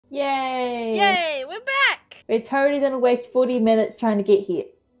Yay! Yay, we're back! We're totally gonna waste 40 minutes trying to get here.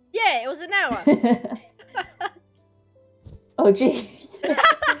 Yeah, it was an hour. Oh jeez.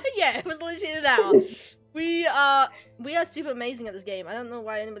 Yeah, it was literally an hour. We are super amazing at this game. I don't know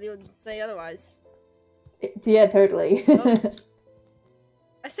why anybody would say otherwise. Yeah, totally. Oh.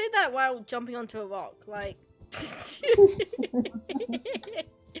 I say that while jumping onto a rock, like.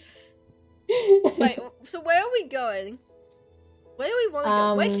 Wait, so where are we going? Where do we want to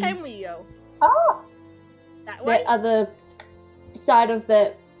go? Where can we go? Oh! That way? The other side of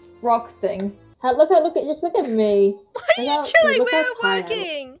the rock thing. Look at me. Why are you chilling? We're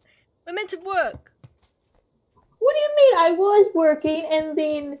working! We're meant to work. What do you mean? I was working and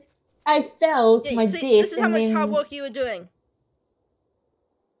then I fell to my death. This is how much hard work you were doing.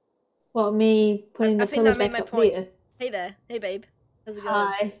 Well, me putting the pillows back up here. Hey there. Hey babe. How's it going?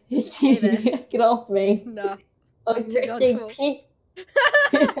 Hi. Hey there. Get off me. No. Oh,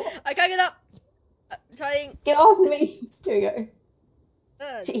 I can't get up. I'm trying. Get off me. There we go.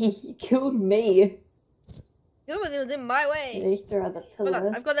 Jeez, you killed me. It was in my way. These are the pillows. Hold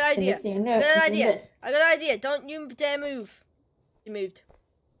on, I've got an idea. I got an idea. Don't you dare move. You moved.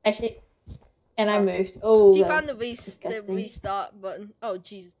 Actually, and I moved. Oh, you found the restart button. Oh,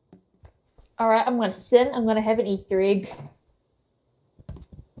 jeez. Alright, I'm gonna sin. I'm gonna have an Easter egg.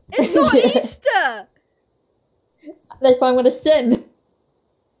 It's not Easter! That's why I'm gonna sin.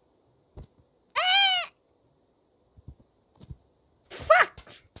 Fuck!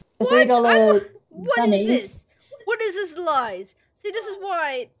 What is this? What is this lies? See, this is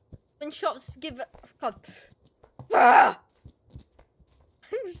why when shops give God. I'm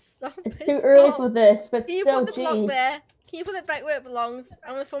so It's too early for this, but can you still, put the block there? Can you put it back where it belongs?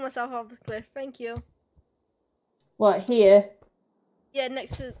 I'm gonna throw myself off the cliff. Thank you. What, here? Yeah,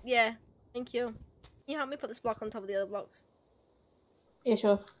 next to Thank you. Can you help me put this block on top of the other blocks? Yeah,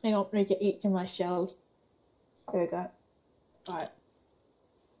 sure. Hang on, I need to eat some of my shells. There we go. Alright.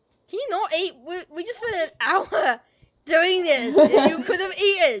 Can you not eat? We just spent an hour doing this. And you could have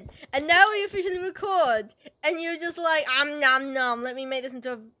eaten, and now we officially record, and you're just like, nom nom. Let me make this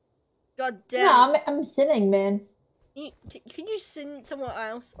into a goddamn. No, I'm sinning, man. Can you sin somewhere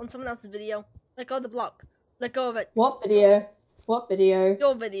else on someone else's video? Let go of the block. Let go of it. What video? What video?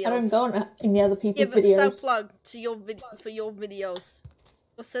 Your videos. I don't go on any other people's videos. Yeah, but self-plug to your for your videos.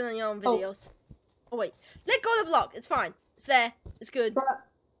 Or send on your own videos. Oh wait, let go of the block. It's fine. It's there. It's good. Bro,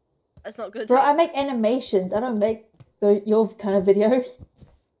 that's not good. Bro, I make animations. I don't make your kind of videos.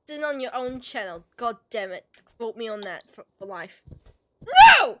 Sin on your own channel. God damn it! Quote me on that for life.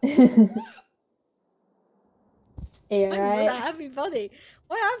 No. Yeah, right. Everybody,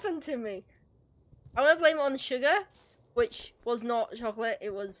 what happened to me? I'm gonna blame it on the sugar, which was not chocolate.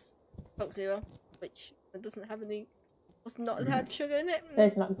 It was Coke Zero, which doesn't have any. Does not have sugar in it.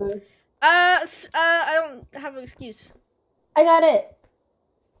 That's not good. I don't have an excuse. I got it.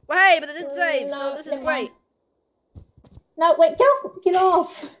 Well, hey, but it didn't save, so this is great. No, wait, get off! Get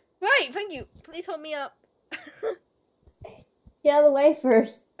off! Right, thank you. Please hold me up. Get out of the way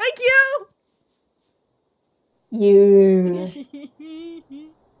first. Thank you. You.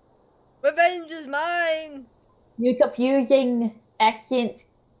 Revenge is mine. You confusing accent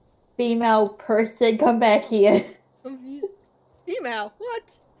female person. Come back here. Confused female?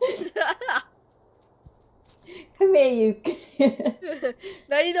 What? Come here, you.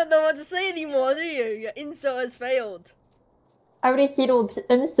 Now you don't know what to say anymore, do you? Your insult has failed. I already said all the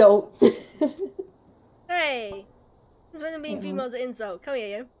insults. Hey, this is when being females an insult. Come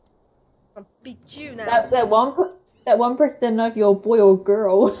here, you. I'll beat you now. That one person didn't know if you're a boy or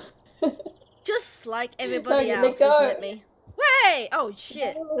girl. Just like everybody else who's met me. Wait! Oh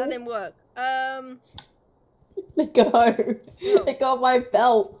shit, that didn't work. Let go. No. Let go of my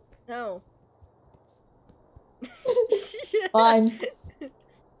belt. No. Fine.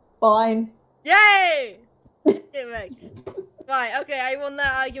 Fine. Yay! Get wrecked. Right, okay, I won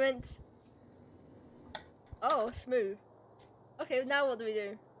that argument. Oh, smooth. Okay, now what do we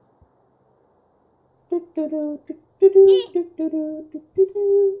do? Do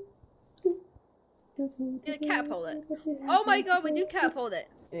the catapult it. Oh my god, we do catapult it.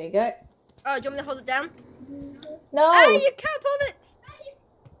 There you go. Oh, do you want me to hold it down? No! Hey, you catapult it!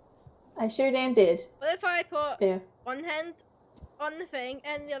 I sure damn did. What if I put one hand on the thing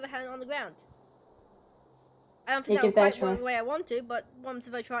and the other hand on the ground? I don't think that would quite work the way I want to, but once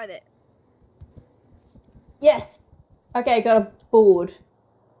if I tried it. Yes! Okay, I got a board.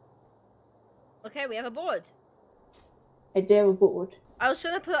 Okay, we have a board. I do have a board. I was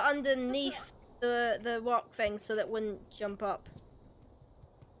trying to put it underneath the rock thing so that it wouldn't jump up.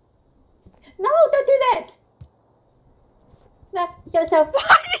 No, don't do that! No, kill yourself.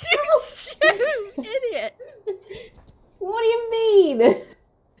 Why did you shoot, idiot? What do you mean?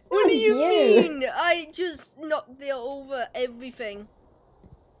 What do you mean? I just knocked it over everything.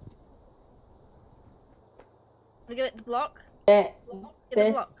 Can I get the block? Yeah, Get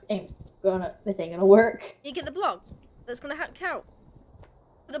the block. This ain't gonna work. You get the block. That's gonna count.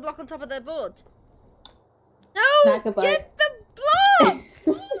 Put the block on top of their board. No! Get the block!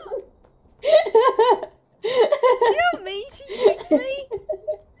 You know me? She hates me.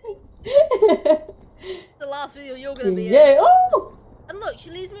 The last video you're gonna be in. Yeah. Oh! And look, she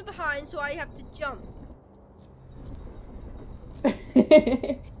leaves me behind, so I have to jump.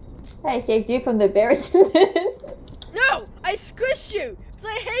 I saved you from the embarrassment. No! I squished you! Because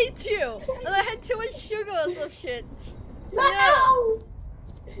I hate you! And I had too much sugar or some shit. No!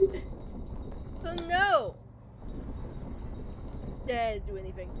 So no! Dare do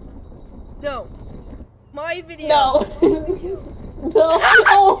anything. No. My video. No. No.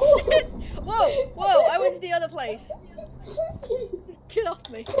 Oh. Shit. Whoa, whoa, I went to the other place. Get off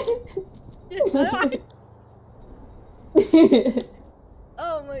me.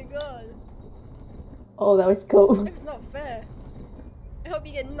 Oh my god. Oh, that was cool. It's not fair. I hope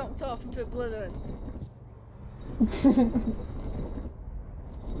you get knocked off into oblivion.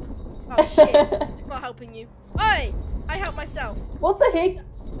 Oh shit. I'm not helping you. Oi! I help myself. What the heck?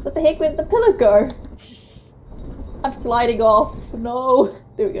 What the heck where'd the pillar go? I'm sliding off. No.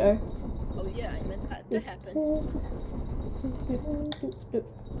 There we go. Oh yeah, I meant that to happen.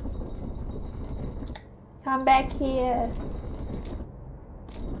 Come back here.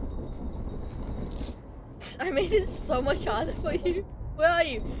 I made it so much harder for you. Where are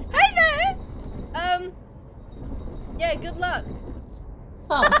you? Hey there! Yeah, good luck.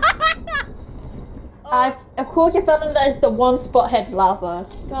 Huh. Oh. Of course you fell in the one spot had lava.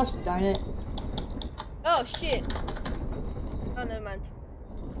 Gosh darn it. Oh shit. Oh no, man.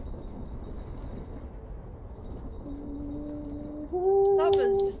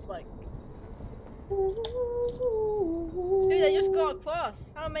 Lava's just like. Dude, I just got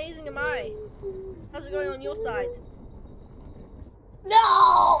across. How amazing am I? How's it going on your side?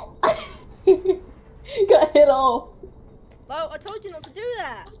 No! Got hit off. Well, I told you not to do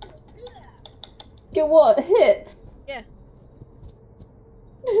that. Get what? Hit? Yeah.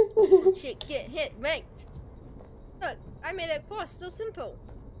 Shit, get hit, mate. Look, I made it across. So simple.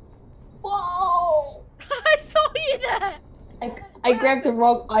 Whoa! I saw you there. I grabbed the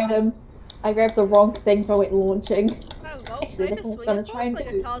wrong item. I grabbed the wrong thing so I went launching. Oh, well, Actually, I that's can what swing I'm gonna across try and like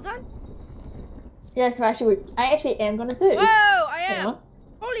do. a Tarzan. Yeah, that's what I actually am gonna do. Whoa, I Hang am. on.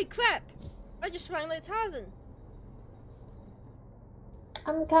 Holy crap. I just swung like Tarzan.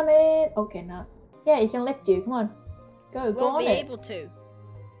 I'm coming. Okay, no. Yeah, you can lift you. Come on. Go, go Won't on be it. able to.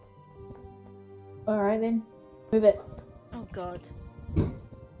 Alright then. Move it. Oh god.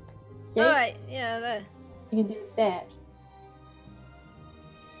 See? Alright, yeah, there. You can do that.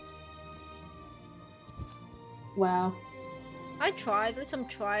 Wow. I tried, at least I'm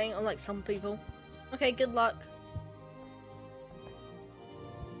trying, unlike some people. Okay, good luck.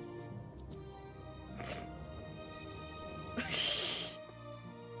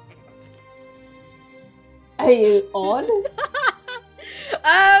 Are you on?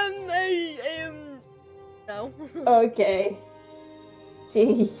 No. Okay.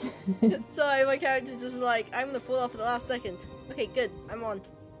 Jeez. Sorry, my character just like, I'm gonna fall off at the last second. Okay, good, I'm on.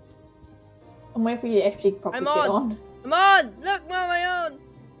 I'm waiting for you to actually properly I'm get on. on. I'm on! Look, what am I on?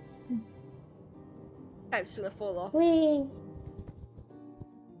 I'm just gonna fall off. Whee!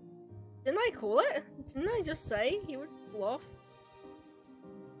 Didn't I call it? Didn't I just say he would fall off?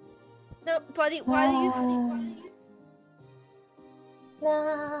 No, buddy, why are you...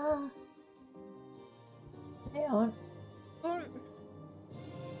 Nah. Hang on. Won't...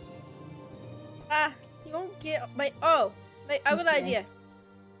 Ah, you won't get my... Oh, wait, I got an idea.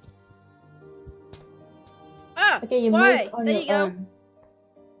 Ah, Okay, you why? moved on There your you go.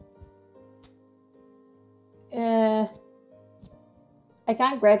 own. I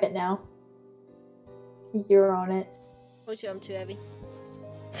can't grab it now. 'Cause you're on it. Told you I'm too heavy.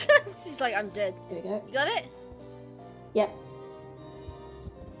 She's like, I'm dead. There we go. You got it? Yep.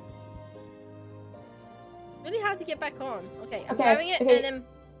 Really hard to get back on. Okay, I'm Okay, grabbing it okay. and then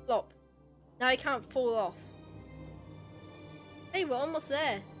flop. Now I can't fall off. Hey, we're almost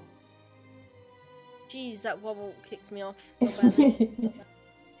there. Jeez, that wobble kicks me off so badly.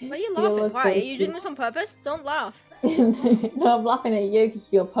 Why are you laughing? look Why? so Are you doing cute. this on purpose? Don't laugh. No, I'm laughing at you because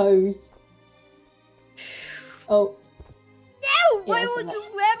your pose. Oh, No! Why I saw won't that. you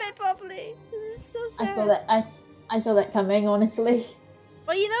grab it properly? This is so sad. I saw that coming, honestly.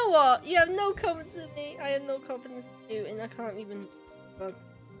 But you know what? You have no confidence in me. I have no confidence in you, and I can't even. God.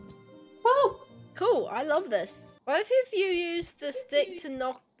 Oh! Cool. I love this. What if you use the stick to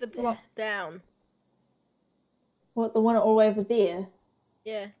knock the block down? What, the one all the way over there?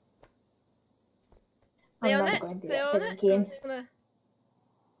 Yeah. I'm Stay on never it. going to do Stay that on thing it. again. I'm gonna...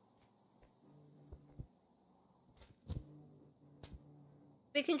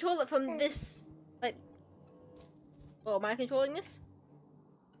 We control it from this, like. Oh, am I controlling this?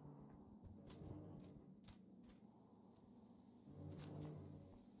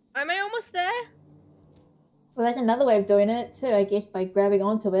 Am I almost there? Well, there's another way of doing it too, I guess, by grabbing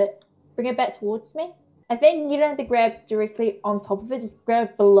onto it. Bring it back towards me. I think you don't have to grab directly on top of it, just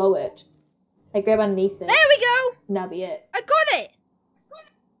grab below it. Like, grab underneath it. There we go! And that'll be it. I got it!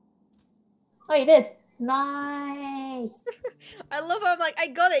 Oh, you did. Nice. I love how I'm like, I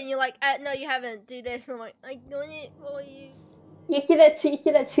got it, and you're like, no, you haven't. Do this. And I'm like, I got it for you. You said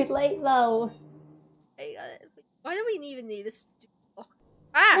that too late, though. I got it. Why do we even need this?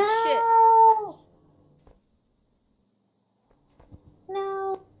 Ah, no.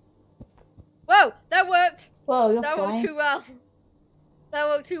 No. shit. Whoa, that worked. Whoa, you're That fine. worked too well. That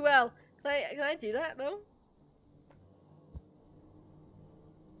worked too well. Can I do that, though?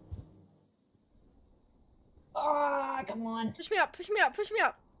 Ah, come on. Push me up, push me up, push me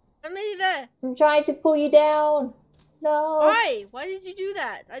up. I'm nearly there. I'm trying to pull you down. No. Why? Why did you do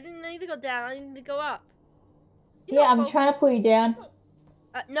that? I didn't need to go down. I needed to go up. Yeah, I'm trying to pull you down.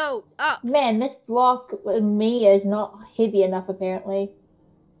 No, up. Man, this block with me is not heavy enough, apparently.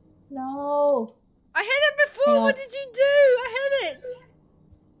 No. I hit it before. What did you do? I hit it.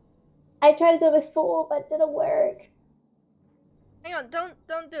 I tried to do it before, but it didn't work. Hang on,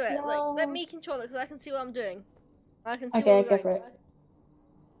 don't do it. No. Like, let me control it because I can see what I'm doing. I can see Okay, what I'm go for it.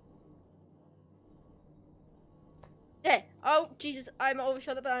 There. Oh Jesus, I'm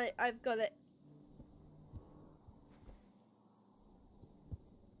overshot it, but I've got it.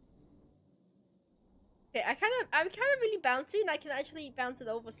 Okay, I'm kind of really bouncy, and I can actually bounce it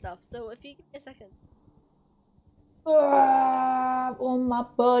over stuff. So if you give me a second. Oh my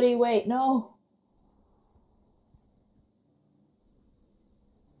body weight, no.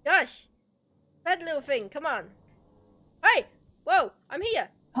 Gosh, bad little thing. Come on. Hey, whoa, I'm here.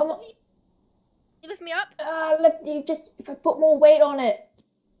 Come on. You lift me up. Lift you just if I put more weight on it.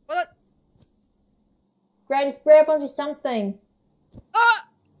 What? Just grab onto something. Ah!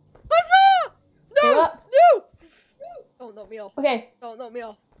 Huzzah! Go No! up. No! Don't knock me off. Okay. Don't knock me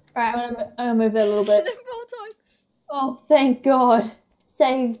off. Alright, I'm gonna move it a little bit. Time. Oh, thank God.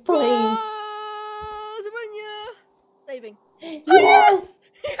 Save, please. Oh, Zamania! Saving. Yes! Oh, yes!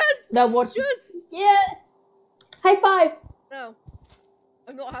 Yes! No, watch. Yes! Yes! High five! No.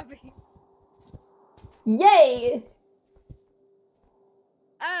 I'm not happy. Yay!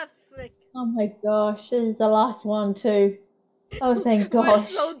 Ah, flick. Oh my gosh, this is the last one too. Oh, thank We're gosh.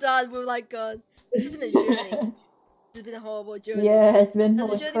 so done. We're like, God. It's been a journey. It's been a horrible journey. Yeah, it's been Has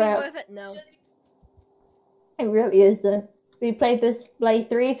the holy journey crap. been worth it? No. It really isn't. We played this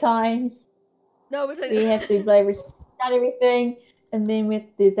 3 times. No, we played We have to restart everything, and then we have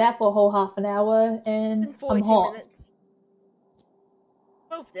to do that for a whole half an hour, and in I'm 42 hot. minutes.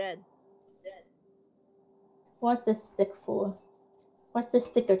 Both dead. What's this stick for? What's the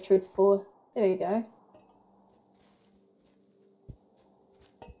stick of truth for? There you go.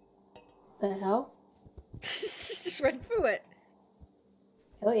 The hell? Just ran through it.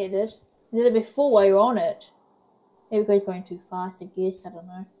 Hell yeah, did. You did it before while you're on it. Maybe because going too fast, I guess. I don't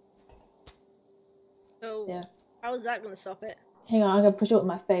know. So, Yeah. how is that going to stop it? Hang on, I'm gonna push it with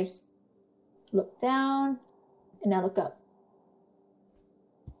my face. Look down, and now look up.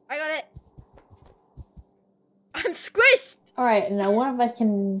 I got it. I'm squished. Alright, now one of us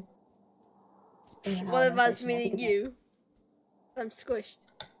can... One of us meaning you. I'm squished.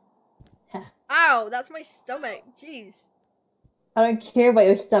 Ow, that's my stomach. Jeez. I don't care about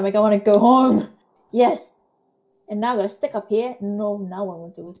your stomach, I want to go home. Yes. And now I'm gonna stick up here. No, now what I'm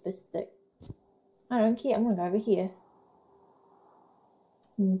gonna do with this stick. I don't care, I'm gonna go over here.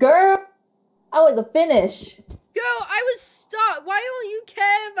 Girl! I was a finish. Girl, I was stuck. Why don't you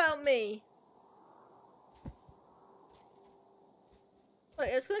care about me? Look,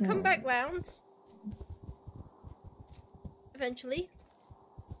 it's gonna come back round. Eventually.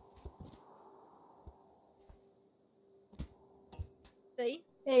 See?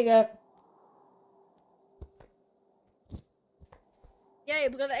 There you go. Yay,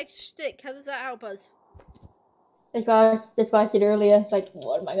 we got the extra stick. How does that help us? That's why I said earlier, like,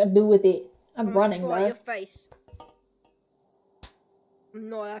 what am I gonna do with it? I'm running, Throw at though. your face. I'm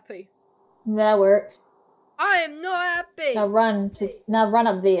not happy. That works. I am not happy. Now run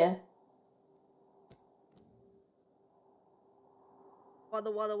up there.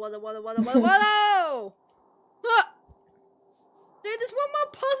 Waddle, waddle, waddle, waddle, waddle, waddle, waddle! Ah! Dude, there's one more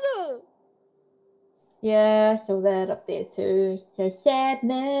puzzle! Yeah, I saw that up there too. So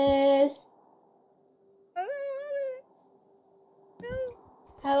sadness.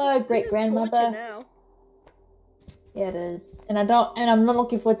 Hello, great grandmother. Now. Yeah, it is. And I'm not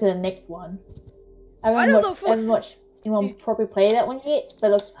looking forward to the next one. I haven't watched anyone properly play that one yet,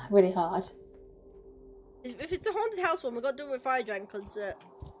 but it looks really hard. If it's a haunted house one, we got to do it with Fire Dragon because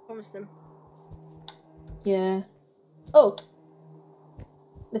promised them. Yeah. Oh.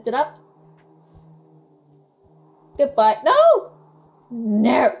 Lift it up. Goodbye. No!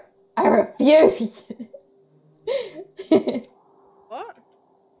 No! I refuse! What?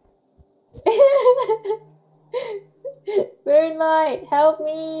 Moonlight, help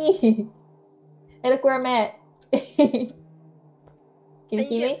me! Hey, look where I'm at. Can you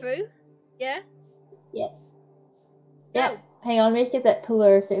see me? Through? Yeah? Yeah. Yeah. Hang on, let's get that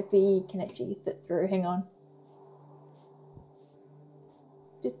pillar so if we can actually fit through. Hang on.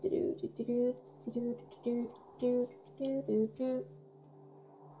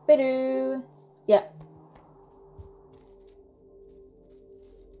 Yeah.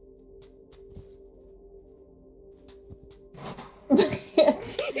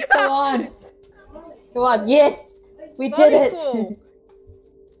 Come on. Come on. Yes. We did it. Cool.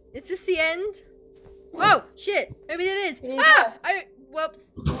 Is this the end? Oh, shit. Maybe it is. Ah!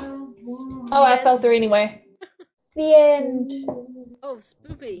 Whoops. Oh, I fell through anyway. The end. Oh,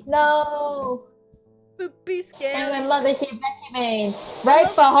 spoopy. No. Spoopy scary. And my mother came back at me.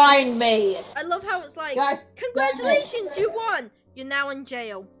 Right behind me. I love how it's like, God, congratulations, you won. You're now in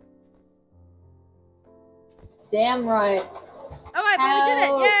jail. Damn right. Alright, but we did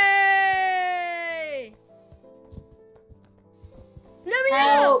it. Yay! Let me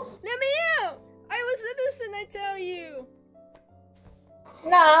out! Let me out! I was innocent, I tell you.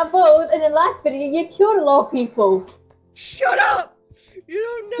 Nah, but in the last video, you killed a lot of people. Shut up! You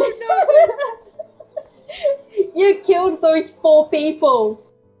don't know nothing. You killed those 4 people.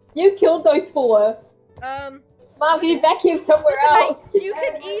 You killed those 4. Mom, get back here somewhere else. Mate, you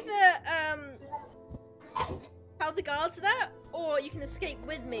can either tell the guards that, or you can escape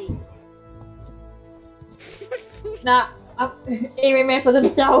with me. Nah, every man for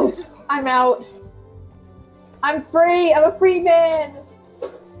themselves. I'm out. I'm free. I'm a free man.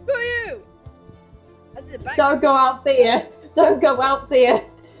 Who are you? Don't go out there. Don't go out there.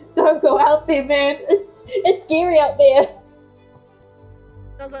 Don't go out there, man. It's scary out there.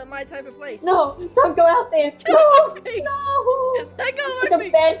 Sounds like my type of place. No, don't go out there. No, no. Let go of my feet. It's a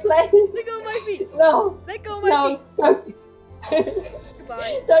bad place. Let go of my feet. No. Let go of my feet. Don't.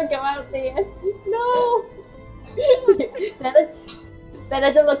 Goodbye. Don't go out there. No. That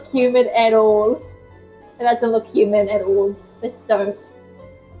doesn't look human at all. That doesn't look human at all. Just don't.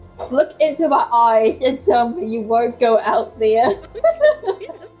 Look into my eyes and tell me you won't go out there.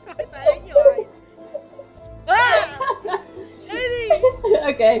 Jesus Christ, I hate your eyes. Ah! Eddie!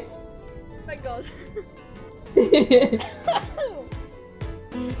 Okay. Thank God.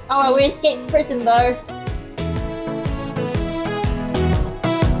 Oh, we escaped prison though.